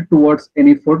guilt towards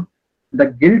any food. The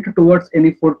guilt towards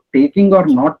any food, taking or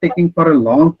not taking for a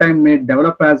long time, may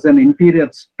develop as an interior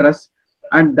stress,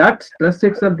 and that stress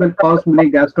itself will cause many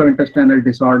gastrointestinal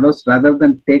disorders rather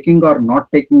than taking or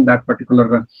not taking that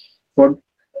particular food.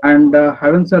 And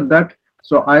having said that,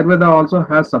 so Ayurveda also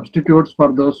has substitutes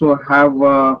for those who have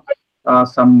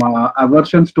some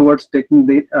aversions towards taking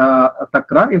the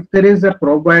takra. If there is a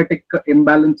probiotic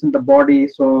imbalance in the body,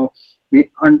 so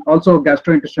and also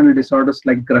gastrointestinal disorders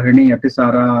like Grahini,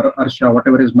 Atisara, or Arsha,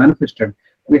 whatever is manifested,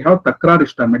 we have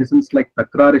Takrarishta, medicines like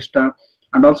Takrarishta,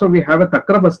 and also we have a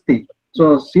Takrabasti.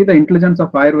 So see the intelligence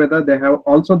of Ayurveda, they have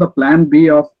also the plan B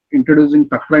of introducing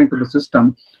Takra into the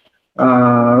system.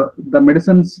 The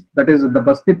medicines, that is the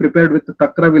Basti prepared with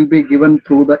Takra, will be given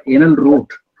through the anal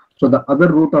route. So the other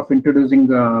route of introducing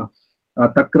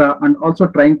Takra, and also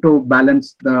trying to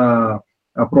balance the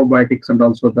probiotics and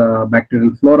also the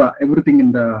bacterial flora, everything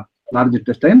in the large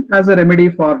intestine as a remedy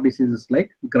for diseases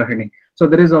like Grahini. So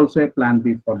there is also a plan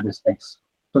B for these things.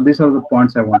 So these are the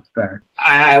points I want to add.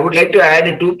 I would like to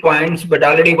add 2 points, but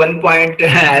already 1 point,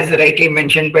 as rightly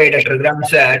mentioned by Dr. Gram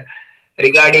sir,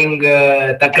 regarding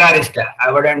Takrarishta.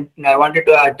 I wanted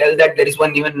to tell that there is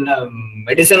one even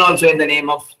medicine also in the name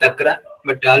of Takra,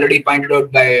 but already pointed out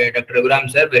by Dr. Gram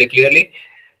sir very clearly.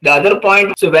 The other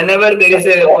point, so whenever there is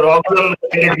a problem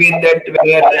related with that,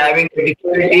 we are having the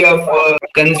difficulty of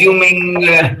consuming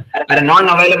or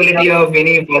non-availability of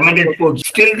any fermented food,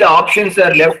 still the options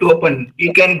are left open.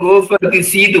 You can go for the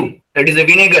Sidhu, that is a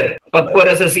vinegar.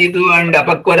 Pakwarasa Sidhu and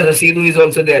Apakwarasa Sidhu is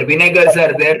also there. Vinegars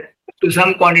are there. To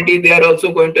some quantity, they are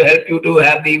also going to help you to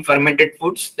have the fermented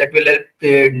foods that will help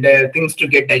the things to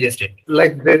get digested.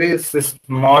 Like there is this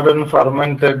modern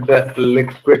fermented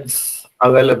liquids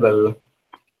available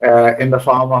in the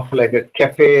form of like a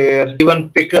kefir.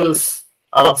 Even pickles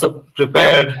are also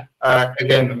prepared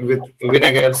again with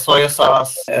vinegar, soya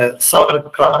sauce,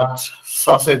 sauerkraut,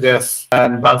 sausages,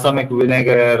 and balsamic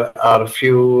vinegar are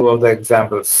few of the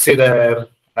examples. Cider,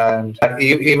 and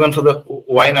even for the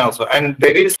wine also. And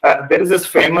there is this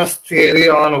famous theory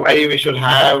on why we should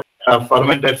have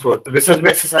fermented food.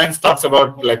 Research-based science talks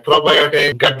about like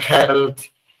probiotic, gut health,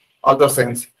 all those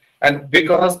things. And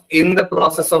because in the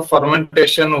process of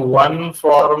fermentation, one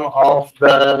form of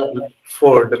the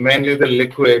food, mainly the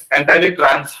liquid, entirely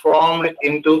transformed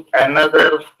into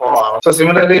another form. So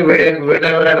similarly,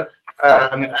 whenever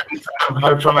I've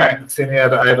heard from a senior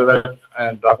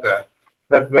Ayurveda doctor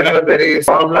that whenever there is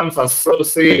problems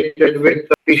associated with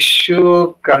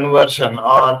tissue conversion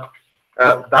or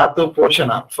dhatu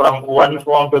poshana from one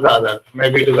form to the other,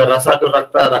 maybe to the rasa to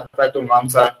rakta, rakta to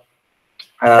mamsa,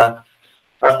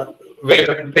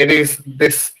 where there is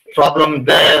this problem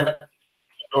there,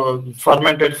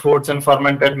 fermented foods and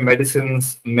fermented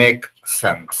medicines make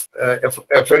sense.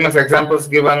 Famous examples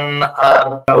given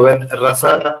are when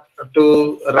rasa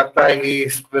to rakta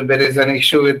is, when there is an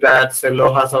issue with that, say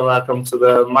lohasava comes to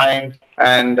the mind,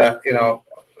 and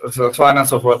so on and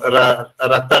so forth.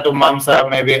 Rakta to mamsa,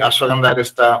 maybe ashwagandha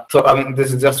arista. So I mean,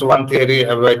 this is just one theory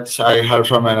which I heard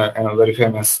from a very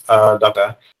famous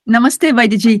doctor. Namaste,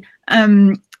 Vaidyaji.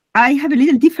 I have a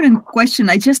little different question.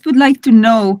 I just would like to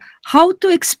know how to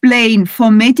explain for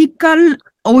medical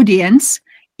audience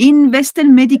in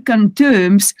Western medical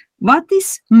terms what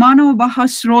is Mano-Vaha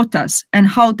Shrotas and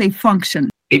how they function.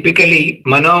 Typically,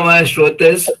 Mano-Vaha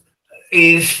Shrotas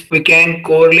is, we can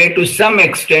correlate to some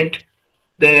extent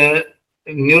the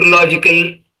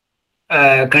neurological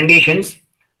conditions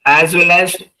as well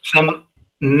as some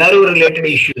nerve-related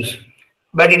issues.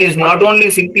 But it is not only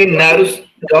simply nerves,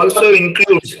 it also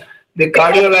includes the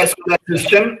cardiovascular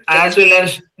system as well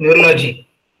as neurology.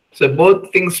 So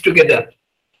both things together,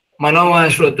 Mano-Vaha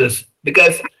Shrotas.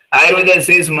 Because Ayurveda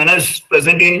says Mana is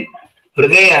present in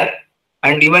Hridaya,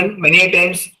 and even many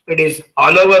times it is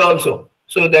all over also.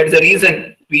 So that's the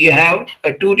reason we have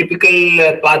 2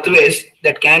 typical pathways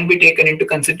that can be taken into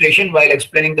consideration while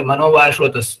explaining the Mano-Vaha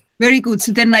Shrotas. Very good.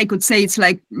 So then I could say it's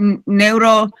like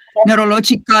neurological,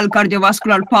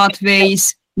 cardiovascular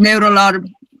pathways, neural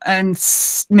and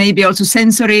maybe also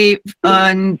sensory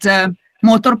and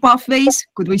motor pathways.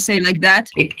 Could we say like that?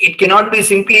 It cannot be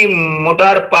simply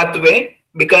motor pathway,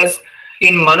 because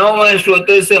in Mano-Vaha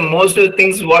Shrotas, most of the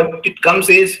things what it comes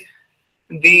is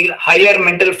the higher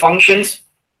mental functions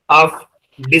of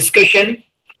discussion,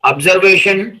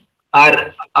 observation,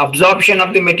 or absorption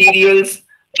of the materials,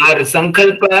 or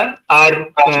sankalpa,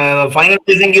 or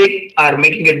finalizing it, or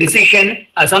making a decision,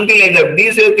 or something like that.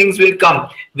 These things will come,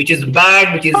 which is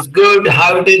bad, which is good,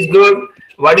 how it is good,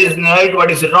 what is right,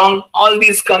 what is wrong. All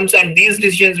these comes, and these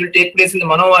decisions will take place in the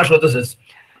manovashotasas.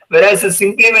 Whereas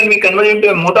simply when we convert it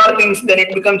into a motor things, then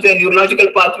it becomes a neurological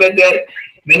pathway there.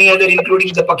 Many other,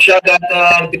 including the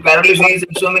pakshagata, the paralysis,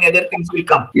 and so many other things will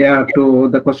come. Yeah, to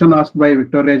the question asked by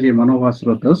Victoria ji,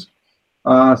 Manovasrotas.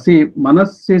 See,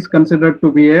 Manas is considered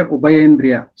to be a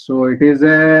Ubhayendriya. So it is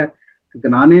a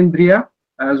Gnanendriya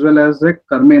as well as a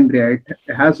Karmendriya.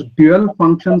 It has dual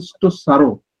functions to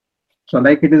serve. So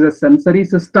like it is a sensory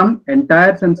system,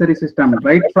 entire sensory system,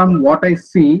 right from what I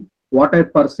see, what I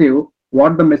perceive,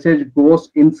 what the message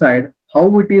goes inside,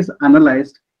 how it is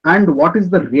analyzed, and what is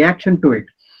the reaction to it.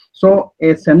 So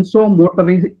a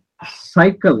sensomotory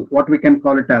cycle, what we can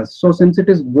call it as. So since it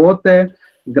is both a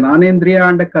Gnanendriya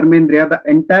and a Karmendriya, the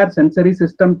entire sensory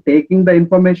system taking the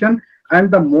information and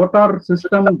the motor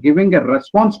system giving a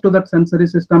response to that sensory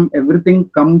system, everything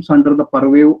comes under the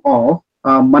purview of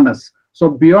Manas. So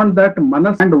beyond that,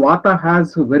 Manas and Vata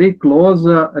has very close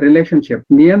relationship.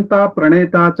 Niyanta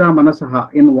praneta cha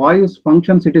manasaha. In Vayu's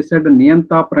functions, it is said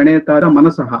Niyanta praneta cha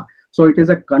manasaha. So it is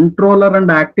a controller and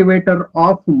activator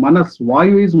of Manas.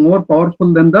 Vayu is more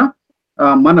powerful than the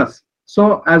Manas.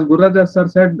 So as Guruji sir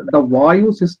said, the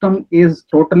Vayu system is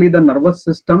totally the nervous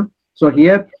system. So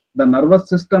here the nervous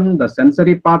system, the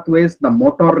sensory pathways, the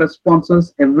motor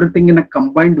responses, everything in a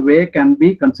combined way can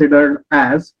be considered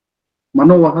as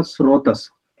Manovaha Srotas.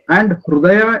 And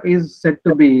Hrudaya is said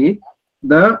to be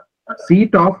the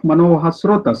seat of Manovaha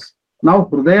Srotas. Now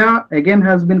Hrudaya again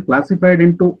has been classified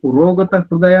into Urogata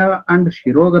Hrudaya and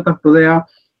Shirogata Hrudaya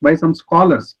by some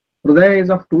scholars. Hrudaya is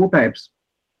of two types.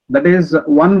 That is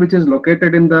one which is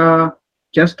located in the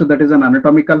chest, that is an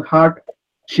anatomical heart.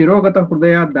 Shirogata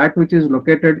Hrudaya, that which is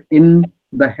located in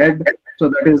the head, so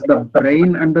that is the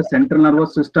brain and the central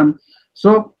nervous system.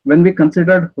 So when we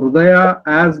considered Hrudaya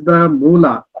as the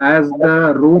Mula, as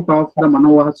the root of the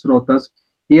Manovaha Srotas,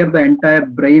 here the entire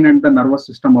brain and the nervous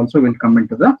system also will come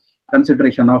into the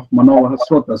consideration of Manovaha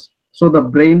Srotas. So the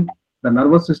brain, the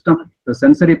nervous system, the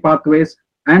sensory pathways,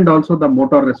 and also the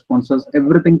motor responses,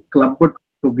 everything clubbed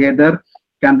together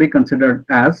can be considered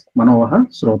as Manovaha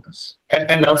Srotas.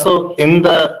 And also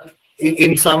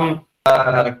in some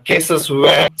cases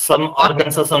where some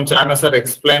organs or some channels are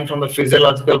explained from the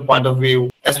physiological point of view,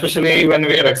 especially when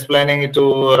we are explaining it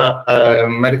to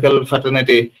medical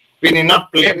fraternity, we need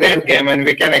not play their game and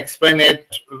we can explain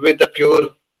it with the pure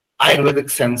Ayurvedic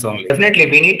sense only. Definitely,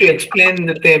 we need to explain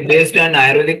that they based on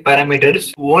Ayurvedic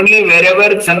parameters. Only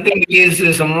wherever something which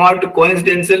is somewhat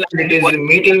coincidental and it is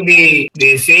meeting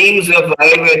the sayings of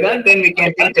Ayurveda, then we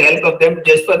can take the help of them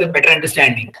just for the better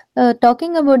understanding.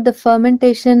 Talking about the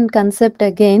fermentation concept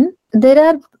again,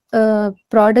 there are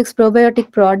products,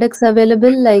 probiotic products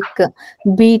available like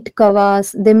beet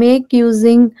kavas. They make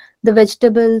using the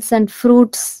vegetables and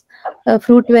fruits,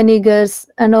 fruit vinegars,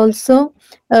 and also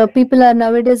people are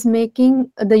nowadays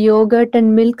making the yogurt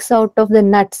and milks out of the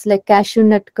nuts like cashew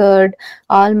nut curd,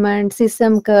 almond,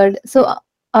 sesame curd. So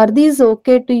are these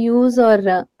okay to use,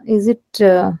 or is it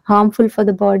harmful for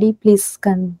the body? Please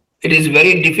can. It is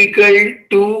very difficult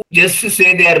to just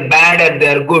say they are bad or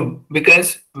they are good,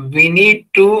 because we need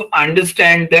to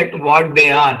understand that what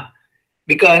they are.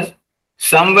 Because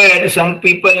somewhere some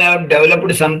people have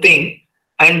developed something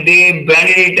and they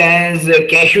branded it as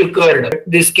cashew curd.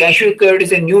 This cashew curd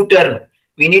is a new term.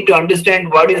 We need to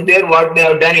understand what is there, what they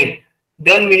have done it.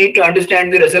 Then we need to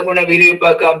understand the rasaguna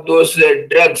virupaka of those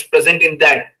drugs present in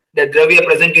that, the dravya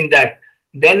present in that.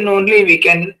 Then only we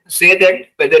can say that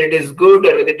whether it is good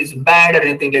or whether it is bad or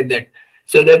anything like that.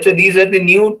 So these are the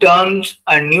new terms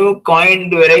and new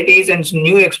coined varieties and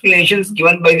new explanations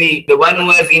given by the one who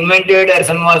has invented or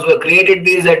someone who has created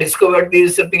this or discovered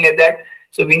this, something like that.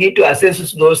 So we need to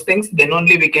assess those things. Then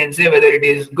only we can say whether it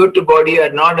is good to body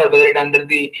or not, or whether it under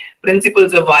the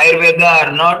principles of Ayurveda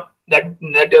or not. That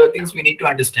are things we need to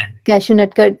understand. Cashew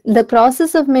nut curd. The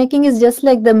process of making is just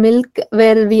like the milk,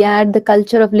 where we add the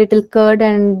culture of little curd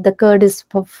and the curd is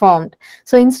formed.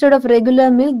 So instead of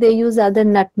regular milk, they use other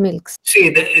nut milks.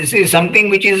 See, something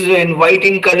which is in white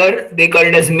in color, they call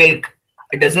it as milk.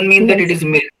 It doesn't mean that it is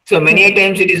milk. So many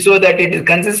times it is so that it is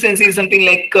consistency is something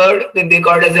like curd, then they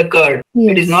call it as a curd.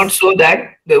 Yes. It is not so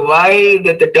that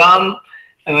the term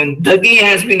dagi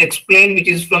has been explained, which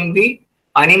is from the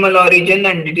animal origin,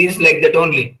 and it is like that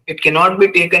only. It cannot be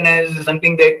taken as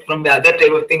something that from the other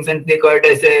type of things and they call it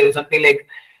as something like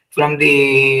from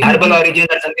the herbal origin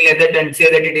or something like that and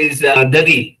say that it is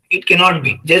dagi. It cannot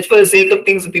be. Just for the sake of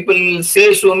things, people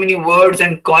say so many words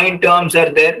and coin terms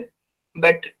are there.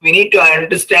 but we need to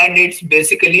understand it's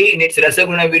basically in its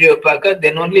Rasaguna Viryopaka,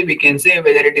 then only we can say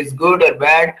whether it is good or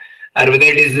bad, or whether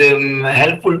it is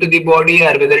helpful to the body,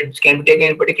 or whether it can be taken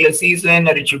in a particular season,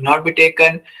 or it should not be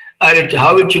taken, or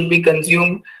how it should be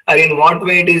consumed, or in what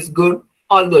way it is good,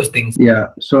 all those things. Yeah.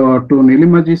 So to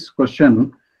Nilimaji's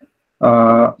question,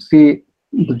 see,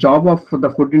 the job of the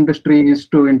food industry is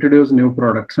to introduce new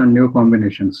products and new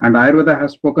combinations. And Ayurveda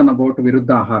has spoken about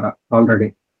Viruddha Ahara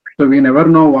already. So we never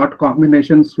know what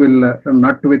combinations will,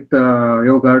 nut with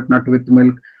yogurt, nut with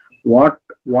milk, what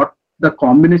the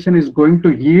combination is going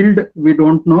to yield, we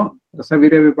don't know.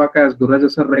 Rasavirya Vipaka, as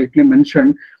Guruji sir rightly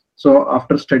mentioned. So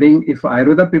after studying, if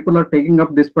Ayurveda people are taking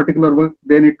up this particular work,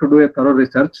 they need to do a thorough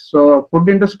research. So food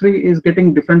industry is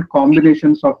getting different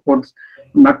combinations of foods,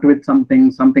 nut with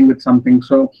something, something with something.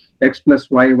 So X plus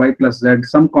Y, Y plus Z,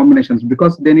 some combinations,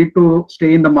 because they need to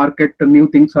stay in the market. New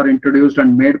things are introduced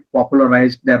and made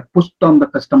popularized. They're pushed on the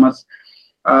customers.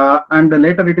 And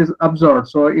later it is absorbed.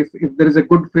 So if there is a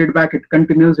good feedback, it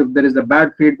continues. If there is a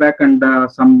bad feedback and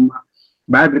some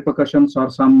bad repercussions or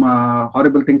some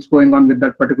horrible things going on with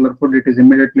that particular food, it is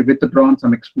immediately withdrawn,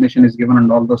 some explanation is given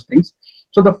and all those things.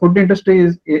 So the food industry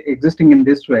is existing in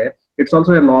this way. It's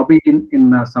also a lobby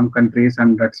in some countries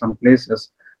and at some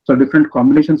places. So different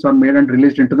combinations are made and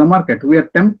released into the market. We are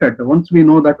tempted once we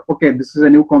know that, okay, this is a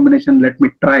new combination, let me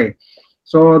try.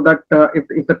 So that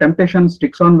if the temptation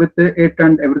sticks on with it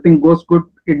and everything goes good,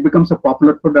 it becomes a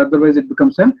popular food. Otherwise, it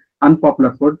becomes an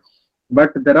unpopular food.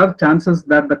 But there are chances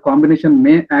that the combination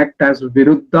may act as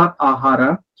Viruddha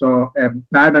Ahara, so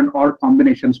bad and odd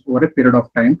combinations over a period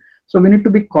of time. So we need to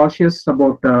be cautious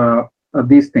about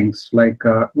these things. Like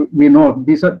we know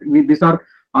these are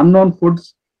unknown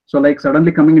foods. So like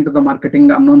suddenly coming into the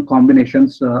marketing, unknown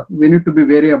combinations, we need to be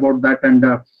wary about that and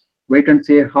wait and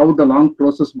see how the long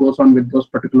process goes on with those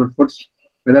particular foods,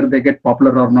 whether they get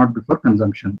popular or not before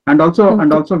consumption. And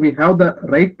also we have the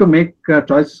right to make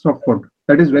choices of food.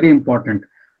 That is very important.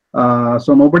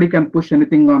 So nobody can push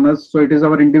anything on us. So it is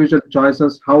our individual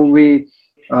choices, how we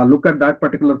look at that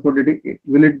particular food.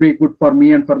 Will it be good for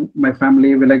me and for my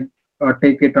family? Will I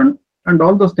take it and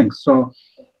all those things? So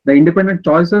the independent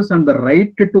choices and the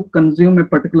right to consume a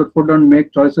particular food and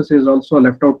make choices is also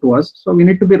left out to us. So we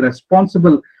need to be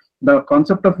responsible. The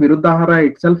concept of Viruddhahara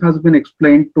itself has been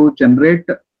explained to generate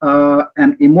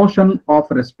an emotion of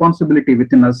responsibility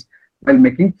within us while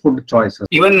making food choices.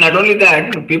 Even not only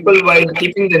that, people while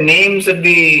keeping the names of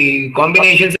the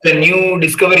combinations and the new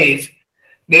discoveries,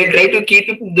 they try to keep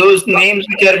those names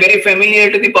which are very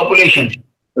familiar to the population.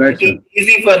 Right, it is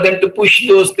easy for them to push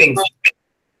those things.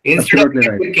 Instead of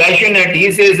right. Cashew nut,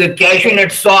 he says a cashew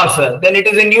nut sauce, then it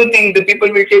is a new thing. The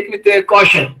people will take with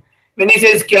caution. When he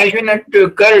says cashew nut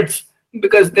curds,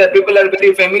 because the people are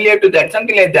very familiar to that,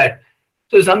 something like that.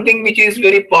 So something which is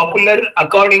very popular,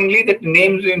 accordingly that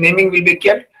naming will be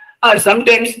kept. Or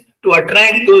sometimes to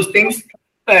attract those things,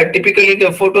 typically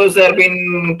the photos are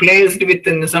being placed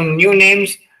with some new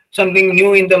names, something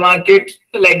new in the market,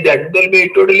 like that. They'll be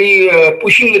totally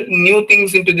pushing with new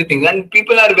things into the things. And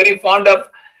people are very fond of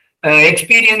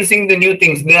experiencing the new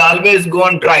things. They always go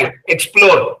and try,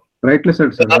 explore. Rightly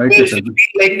said, sir. Rightly said.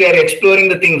 Feel like they're exploring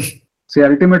the things. See,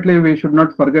 ultimately, we should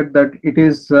not forget that it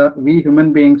is we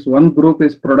human beings, one group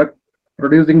is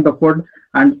producing the food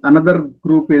and another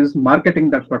group is marketing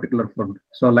that particular food.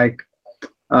 So like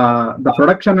the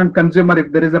production and consumer,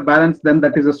 if there is a balance, then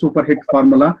that is a super hit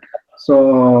formula.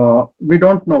 So we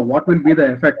don't know what will be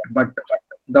the effect, but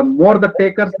the more the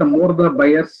takers, the more the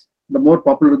buyers, the more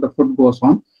popular the food goes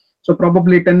on. So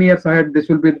probably 10 years ahead, this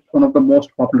will be one of the most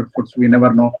popular foods. We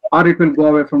never know, or it will go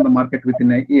away from the market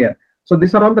within a year. So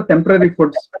these are all the temporary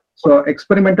foods, so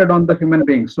experimented on the human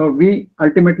beings. So we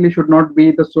ultimately should not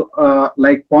be the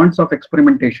like points of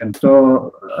experimentation.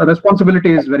 So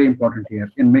responsibility is very important here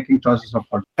in making choices of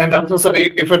food. And also, sir,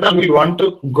 if at all we want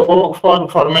to go for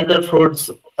fermented foods,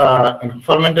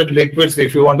 fermented liquids,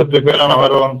 if you want to prepare on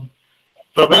our own,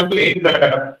 probably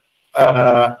the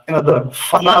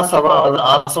Phalasava or the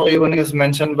Asava even is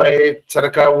mentioned by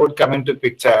Charaka would come into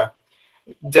picture.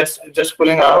 Just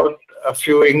pulling out a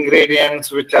few ingredients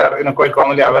which are quite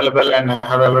commonly available and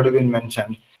have already been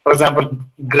mentioned. For example,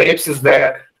 grapes is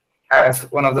there as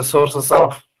one of the sources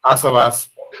of asavas,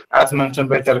 as mentioned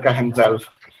by Charaka himself.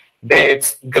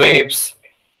 Dates, grapes,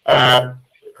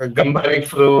 gambari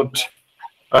fruit,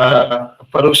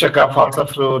 parushaka,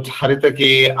 falsa fruit,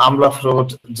 haritaki, amla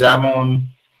fruit, jamun,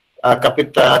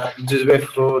 kapita, jujube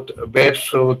fruit, bear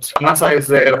fruit, anasa is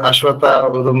there,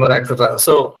 ashwata, udumbar, etc.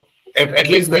 So at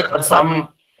least there are some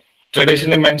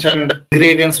traditionally mentioned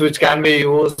ingredients which can be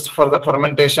used for the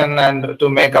fermentation and to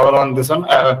make our own this one.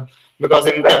 Because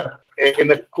in the in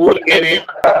the cool area,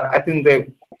 I think they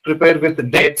prepare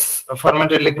with dates,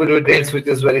 fermented liquid with dates, which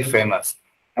is very famous,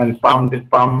 and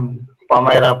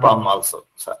Palmyra palm also.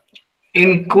 Sir.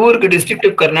 In Coorg district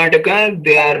of Karnataka,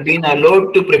 they are being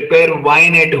allowed to prepare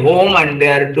wine at home, and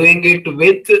they are doing it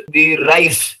with the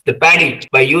rice, the paddy.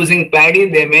 By using paddy,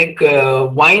 they make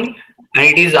wine, and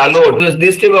it is allowed. Because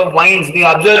this type of wines, they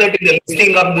observe that in the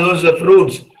listing of those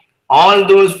fruits, all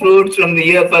those fruits from the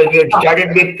year first, we had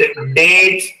started with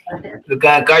dates,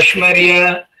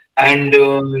 Kashmiriya, and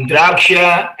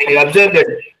Draksha. I observed that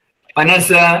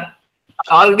Panasa,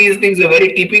 all these things are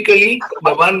very typically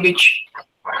the one which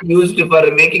used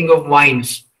for making of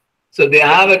wines. So they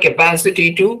have a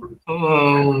capacity to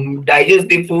digest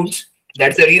the foods.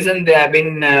 That's the reason they have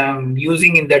been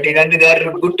using in that, and they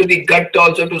are good to the gut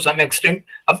also to some extent.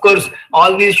 Of course,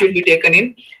 all these should be taken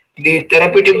in the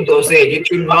therapeutic dosage. It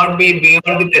should not be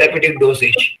beyond the therapeutic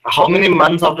dosage. How many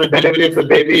months after delivery of the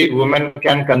baby women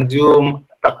can consume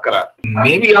takra?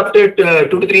 Maybe after 2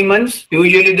 to 3 months.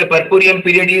 Usually the purpurium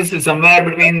period is somewhere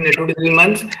between 2 to 3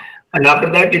 months. And after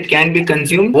that, it can be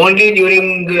consumed only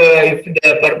during if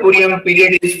the purpurium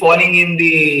period is falling in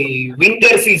the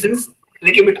winter seasons.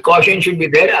 Little bit caution should be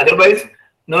there. Otherwise,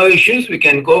 no issues. We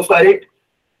can go for it.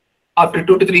 After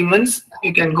 2 to 3 months,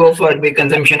 you can go for the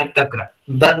consumption of takra.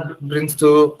 That brings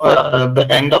to the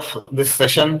end of this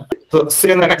session. So see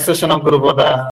you in the next session of GURUBODHA.